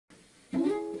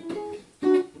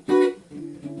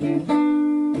Sleigh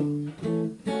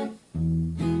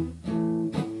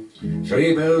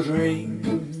bells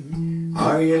ring,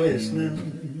 are you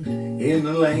listening? In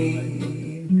the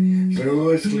lane, snow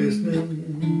is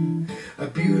glistening, a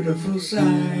beautiful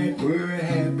sight. We're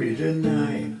happy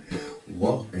tonight,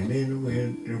 walking in a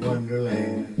winter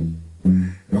wonderland.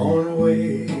 On the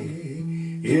way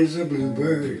is a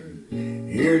bluebird,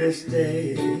 here to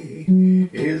stay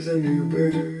is a new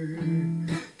bird.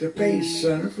 To face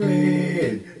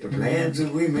unafraid the plans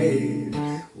that we made,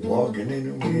 walking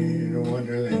in a winter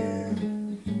wonderland.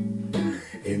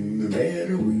 In the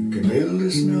meadow we can build a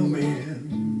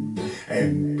snowman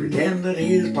and pretend that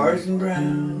he is Parson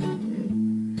Brown.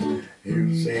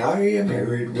 He'll say, are you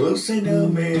married? We'll say, no,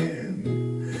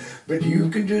 man, but you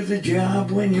can do the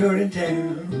job when you're in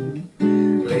town.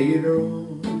 Later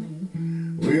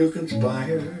on we'll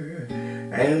conspire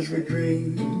as we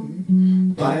dream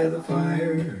by the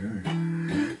fire,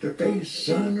 to face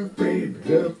unafraid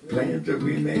the plans that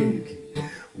we made,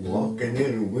 walking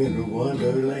in a winter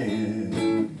wonderland.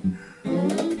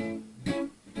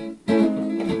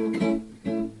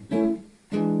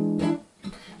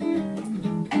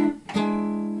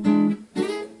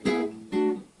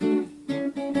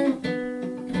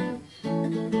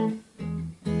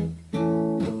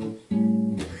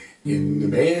 In the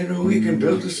meadow we can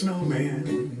build a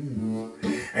snowman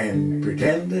and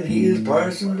pretend that he is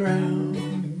Parson Brown.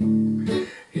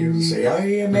 He'll say, are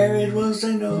you married? We'll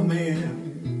say, no,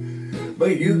 man,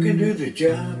 but you can do the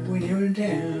job when you're in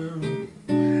town.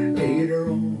 Later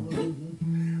on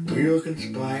we'll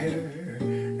conspire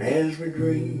as we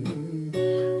dream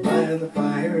by the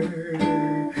fire,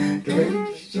 to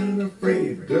face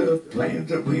unafraid the plans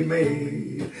that we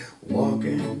made,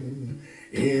 walking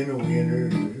in a winter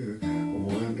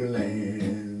wonderland.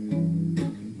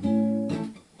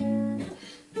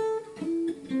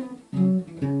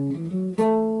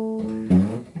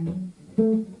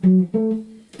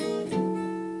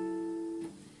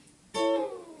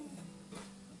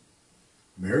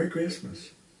 Merry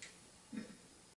Christmas.